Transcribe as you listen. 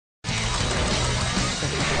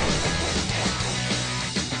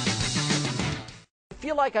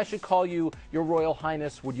feel like I should call you Your Royal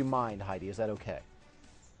Highness, would you mind, Heidi? Is that okay?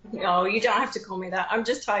 No, you don't have to call me that. I'm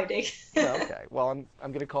just Heidi. Okay. Well, I'm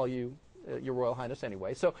going to call you Your Royal Highness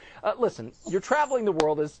anyway. So, listen, you're traveling the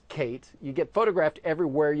world as Kate. You get photographed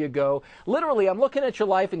everywhere you go. Literally, I'm looking at your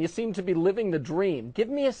life, and you seem to be living the dream. Give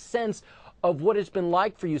me a sense of what it's been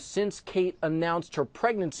like for you since Kate announced her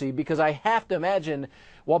pregnancy, because I have to imagine,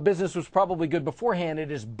 while business was probably good beforehand, it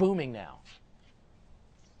is booming now.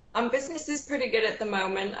 Business is pretty good at the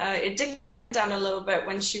moment. It did down a little bit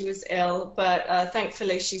when she was ill, but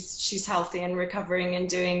thankfully she's healthy and recovering and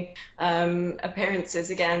doing appearances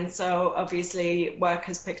again. So obviously work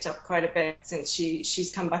has picked up quite a bit since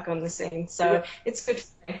she's come back on the scene. So it's good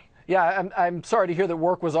for me. Yeah, I'm sorry to hear that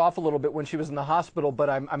work was off a little bit when she was in the hospital, but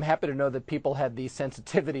I'm happy to know that people had the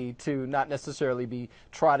sensitivity to not necessarily be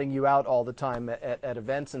trotting you out all the time at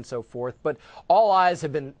events and so forth. But all eyes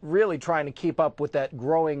have been really trying to keep up with that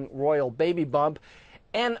growing royal baby bump.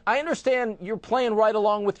 And I understand you're playing right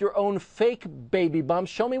along with your own fake baby bump.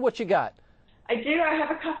 Show me what you got. I do. I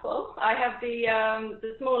have a couple. I have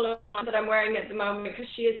the smaller one that I'm wearing at the moment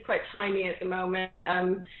because she is quite tiny at the moment.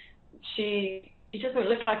 She doesn't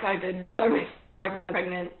look like I did when I was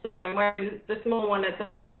pregnant. So I'm wearing the small one at the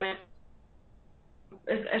moment.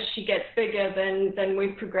 As she gets bigger, then we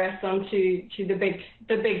progress on to the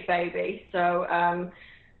big baby. So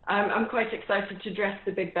I'm quite excited to dress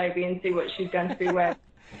the big baby and see what she's going to be wearing.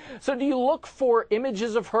 So do you look for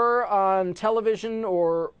images of her on television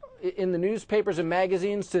or in the newspapers and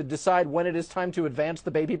magazines to decide when it is time to advance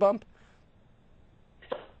the baby bump?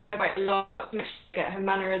 Quite a lot to get her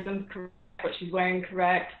mannerisms correct, what she's wearing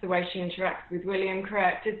correct, the way she interacts with William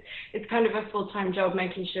correct. It's kind of a full-time job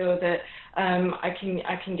making sure that I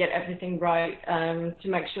can get everything right to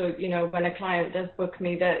make sure, you know, when a client does book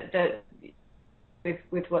me that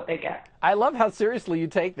with what they get. I love how seriously you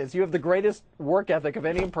take this. You have the greatest work ethic of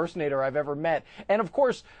any impersonator I've ever met. And of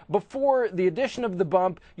course, before the addition of the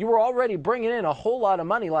bump, you were already bringing in a whole lot of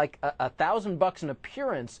money, like $1,000 an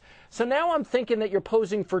appearance. So now I'm thinking that you're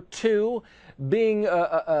posing for two, being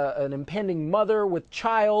an impending mother with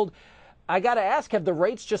child. I got to ask, have the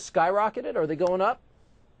rates just skyrocketed? Are they going up?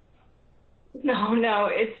 No,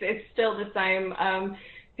 it's still the same.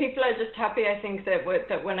 People are just happy, I think, that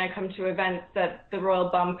when I come to events that the royal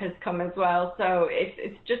bump has come as well. So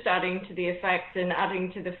it's just adding to the effect and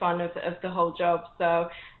adding to the fun of the whole job. So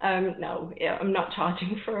no, I'm not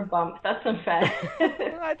charging for a bump. That's unfair.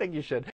 I think you should.